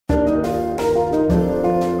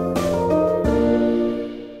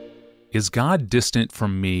Is God distant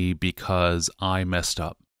from me because I messed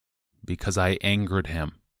up? Because I angered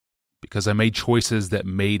him? Because I made choices that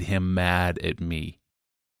made him mad at me?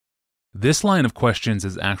 This line of questions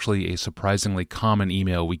is actually a surprisingly common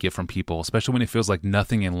email we get from people, especially when it feels like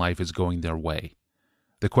nothing in life is going their way.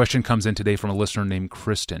 The question comes in today from a listener named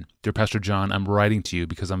Kristen. Dear Pastor John, I'm writing to you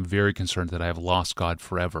because I'm very concerned that I have lost God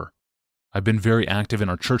forever. I've been very active in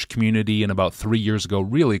our church community and about 3 years ago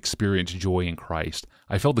really experienced joy in Christ.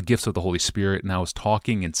 I felt the gifts of the Holy Spirit and I was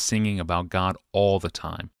talking and singing about God all the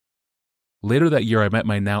time. Later that year, I met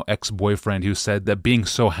my now ex-boyfriend who said that being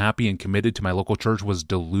so happy and committed to my local church was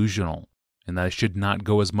delusional and that I should not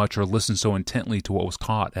go as much or listen so intently to what was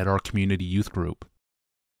taught at our community youth group.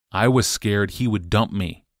 I was scared he would dump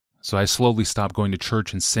me, so I slowly stopped going to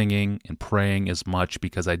church and singing and praying as much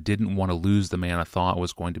because I didn't want to lose the man I thought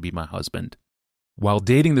was going to be my husband. While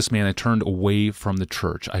dating this man, I turned away from the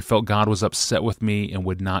church. I felt God was upset with me and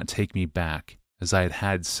would not take me back, as I had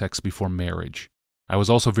had sex before marriage. I was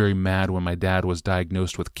also very mad when my dad was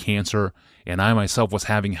diagnosed with cancer, and I myself was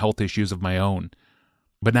having health issues of my own.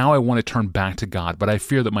 But now I want to turn back to God, but I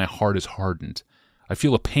fear that my heart is hardened. I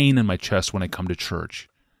feel a pain in my chest when I come to church.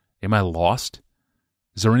 Am I lost?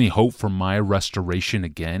 Is there any hope for my restoration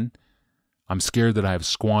again? I'm scared that I have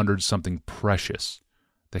squandered something precious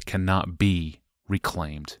that cannot be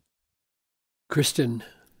reclaimed. Kristen,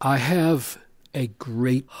 I have a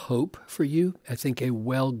great hope for you. I think a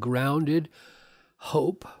well-grounded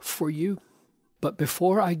hope for you. But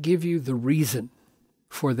before I give you the reason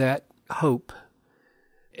for that hope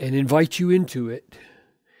and invite you into it,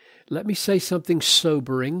 let me say something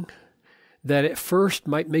sobering that at first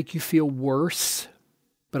might make you feel worse.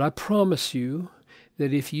 But I promise you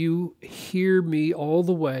that if you hear me all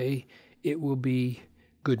the way, it will be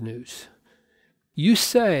good news. You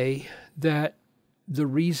say that the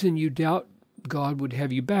reason you doubt God would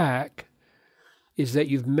have you back is that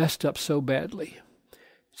you've messed up so badly.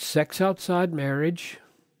 Sex outside marriage,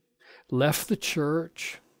 left the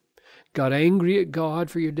church, got angry at God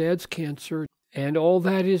for your dad's cancer, and all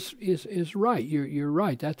that is right. You're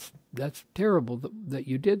right. That's terrible that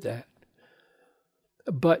you did that.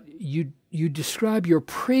 But you describe your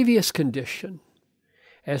previous condition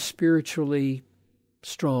as spiritually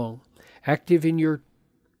strong, active in your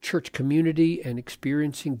church community and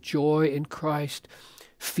experiencing joy in Christ,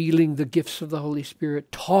 feeling the gifts of the Holy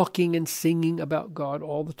Spirit, talking and singing about God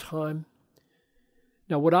all the time.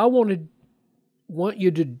 Now, what I want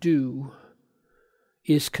you to do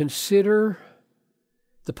is consider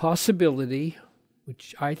the possibility,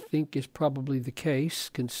 which I think is probably the case,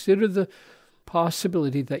 consider the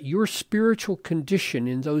possibility that your spiritual condition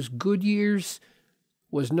in those good years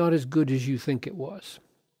was not as good as you think it was.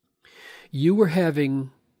 You were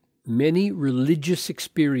having many religious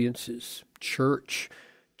experiences, church,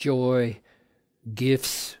 joy,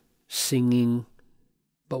 gifts, singing,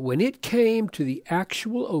 but when it came to the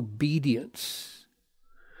actual obedience,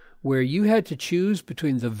 where you had to choose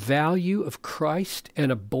between the value of Christ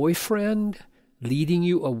and a boyfriend leading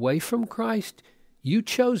you away from Christ, you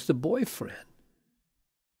chose the boyfriend.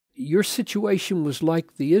 Your situation was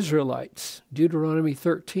like the Israelites, Deuteronomy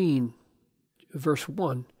 13, verse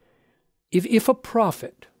 1. If a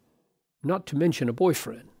prophet, not to mention a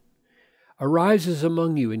boyfriend, arises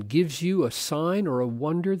among you and gives you a sign or a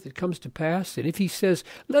wonder that comes to pass, and if he says,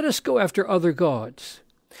 let us go after other gods,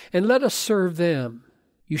 and let us serve them,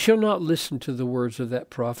 you shall not listen to the words of that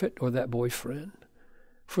prophet or that boyfriend,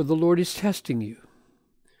 for the Lord is testing you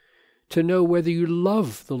to know whether you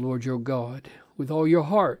love the Lord your God with all your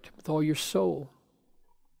heart, with all your soul.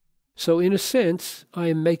 So in a sense, I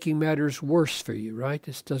am making matters worse for you, right?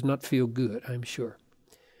 This does not feel good, I'm sure.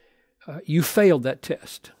 You failed that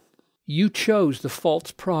test. You chose the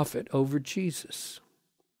false prophet over Jesus.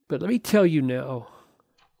 But let me tell you now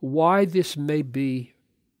why this may be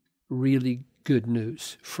really good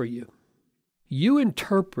news for you. You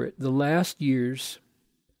interpret the last years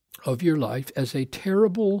of your life as a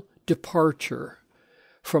terrible departure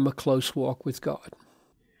from a close walk with God.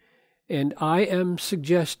 And I am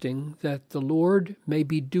suggesting that the Lord may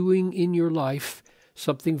be doing in your life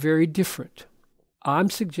something very different.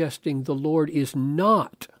 I'm suggesting the Lord is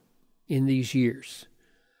not, in these years,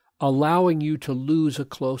 allowing you to lose a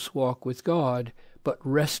close walk with God, but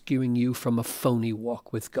rescuing you from a phony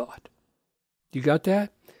walk with God. You got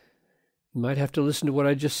that? You might have to listen to what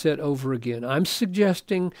I just said over again. I'm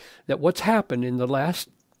suggesting that what's happened in the last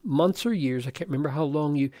months or years, I can't remember how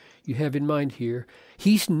long you have in mind here,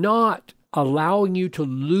 He's not allowing you to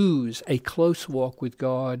lose a close walk with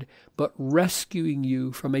God, but rescuing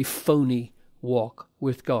you from a phony walk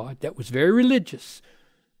with God that was very religious,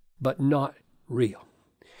 but not real.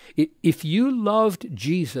 If you loved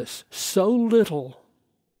Jesus so little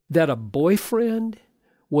that a boyfriend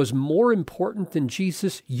was more important than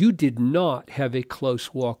Jesus, you did not have a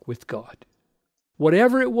close walk with God.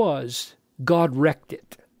 Whatever it was, God wrecked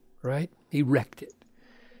it, right? He wrecked it.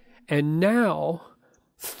 And now,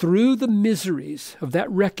 through the miseries of that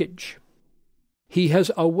wreckage, He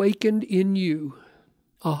has awakened in you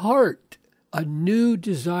a heart, a new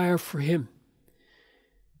desire for Him.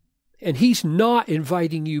 And He's not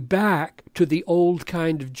inviting you back to the old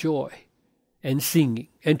kind of joy and singing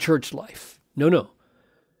and church life. No.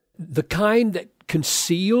 The kind that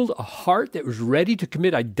concealed a heart that was ready to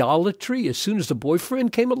commit idolatry as soon as the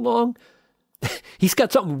boyfriend came along. He's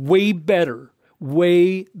got something way better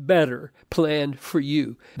planned for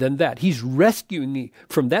you than that. He's rescuing you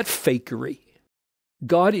from that fakery.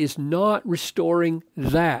 God is not restoring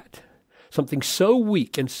that. Something so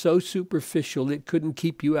weak and so superficial it couldn't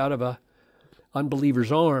keep you out of a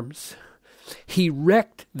unbeliever's arms. He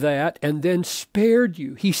wrecked that and then spared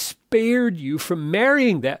you. He spared you from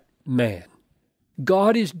marrying that man.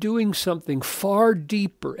 God is doing something far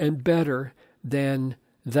deeper and better than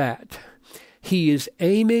that. He is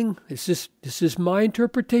aiming, this is my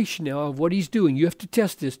interpretation now of what He's doing. You have to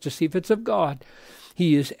test this to see if it's of God.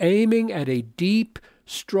 He is aiming at a deep,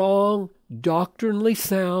 strong, doctrinally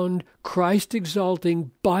sound,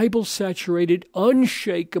 Christ-exalting, Bible-saturated,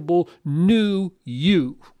 unshakable, new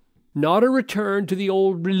you. Not a return to the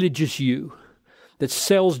old religious you that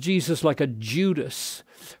sells Jesus like a Judas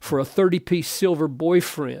for a 30-piece silver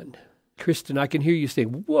boyfriend. Kristen, I can hear you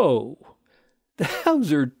saying, whoa,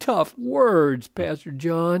 those are tough words, Pastor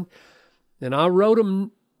John. And I wrote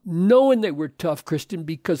them knowing they were tough, Kristen,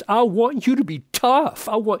 because I want you to be tough.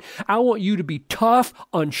 I want you to be tough,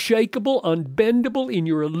 unshakable, unbendable in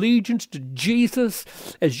your allegiance to Jesus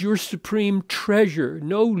as your supreme treasure.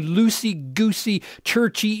 No loosey-goosey,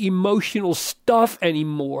 churchy, emotional stuff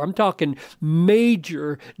anymore. I'm talking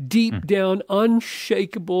major, deep down,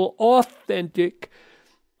 unshakable, authentic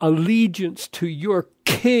allegiance to your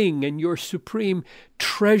King and your supreme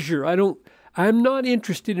treasure. I'm not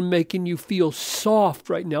interested in making you feel soft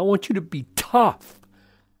right now. I want you to be tough.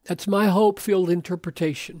 That's my hope-filled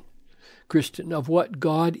interpretation, Kristen, of what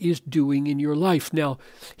God is doing in your life. Now,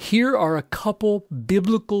 here are a couple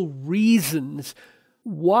biblical reasons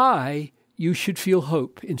why you should feel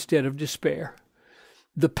hope instead of despair.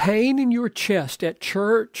 The pain in your chest at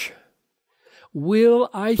church will,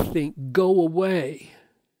 I think, go away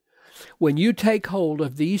when you take hold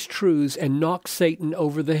of these truths and knock Satan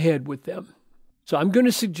over the head with them. So I'm going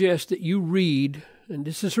to suggest that you read, and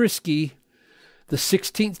this is risky, the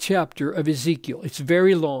 16th chapter of Ezekiel. It's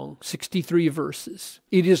very long, 63 verses.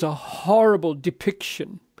 It is a horrible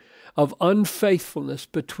depiction of unfaithfulness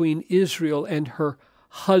between Israel and her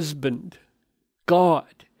husband,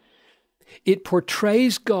 God. It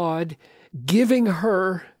portrays God giving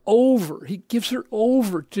her over. He gives her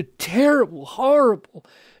over to terrible, horrible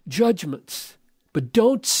judgments. But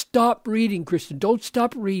don't stop reading, Kristen. Don't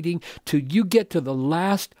stop reading till you get to the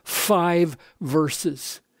last 5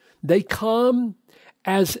 verses. They come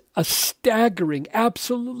as a staggering,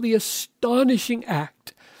 absolutely astonishing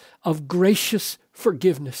act of gracious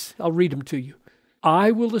forgiveness. I'll read them to you.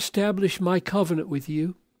 I will establish my covenant with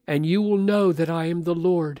you, and you will know that I am the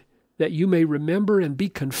Lord, that you may remember and be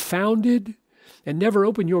confounded and never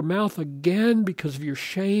open your mouth again because of your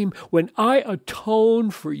shame when I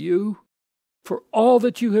atone for you for all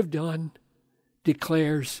that you have done,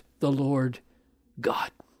 declares the Lord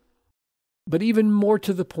God. But even more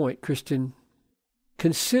to the point, Kristen,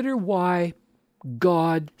 consider why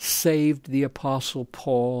God saved the Apostle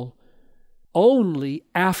Paul only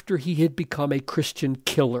after he had become a Christian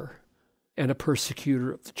killer and a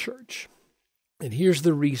persecutor of the church. And here's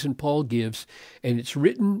the reason Paul gives, and it's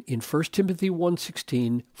written in 1 Timothy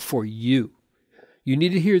 1:16, for you. You need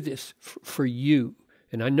to hear this, for you.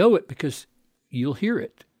 And I know it because you'll hear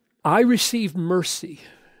it. I received mercy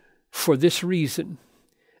for this reason,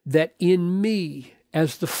 that in me,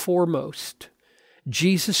 as the foremost,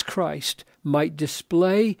 Jesus Christ might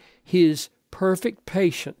display His perfect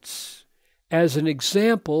patience as an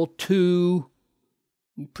example to,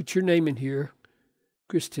 you put your name in here,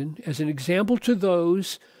 Kristen, as an example to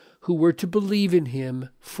those who were to believe in Him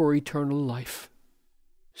for eternal life.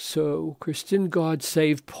 So, Kristen, God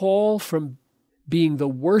saved Paul from being the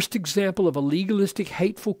worst example of a legalistic,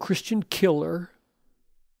 hateful Christian killer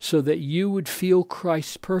so that you would feel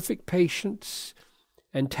Christ's perfect patience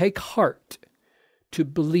and take heart to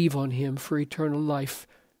believe on Him for eternal life.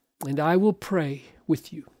 And I will pray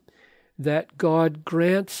with you that God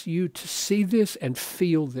grants you to see this and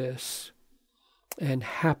feel this and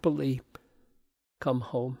happily come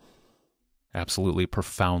home. Absolutely,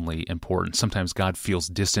 profoundly important. Sometimes God feels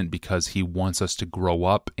distant because he wants us to grow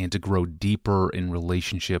up and to grow deeper in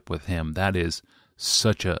relationship with him. That is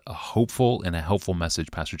such a hopeful and a helpful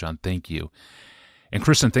message, Pastor John. Thank you. And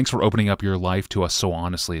Kristen, thanks for opening up your life to us so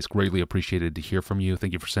honestly. It's greatly appreciated to hear from you.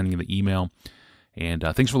 Thank you for sending the email. And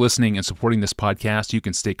thanks for listening and supporting this podcast. You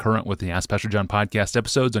can stay current with the Ask Pastor John podcast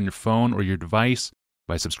episodes on your phone or your device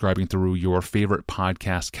by subscribing through your favorite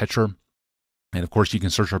podcast catcher. And of course, you can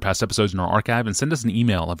search our past episodes in our archive and send us an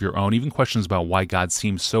email of your own, even questions about why God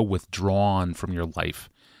seems so withdrawn from your life.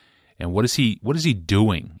 And what is he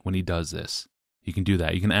doing when he does this? You can do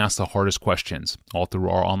that. You can ask the hardest questions all through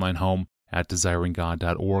our online home at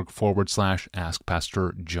desiringgod.org/Ask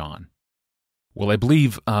Pastor John. Well, I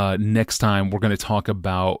believe next time we're going to talk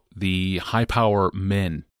about the high-power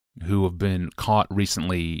men who have been caught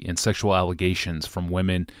recently in sexual allegations from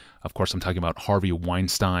women. Of course, I'm talking about Harvey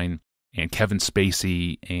Weinstein and Kevin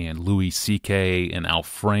Spacey and Louis C.K. and Al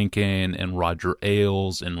Franken and Roger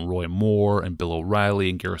Ailes and Roy Moore and Bill O'Reilly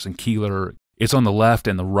and Garrison Keillor. It's on the left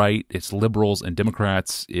and the right. It's liberals and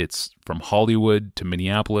Democrats. It's from Hollywood to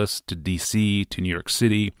Minneapolis to D.C. to New York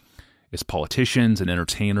City. It's politicians and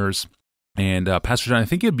entertainers. And Pastor John, I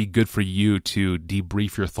think it'd be good for you to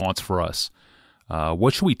debrief your thoughts for us.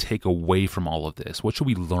 What should we take away from all of this? What should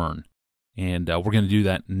we learn? And we're going to do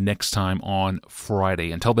that next time on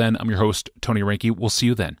Friday. Until then, I'm your host, Tony Reinke. We'll see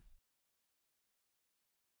you then.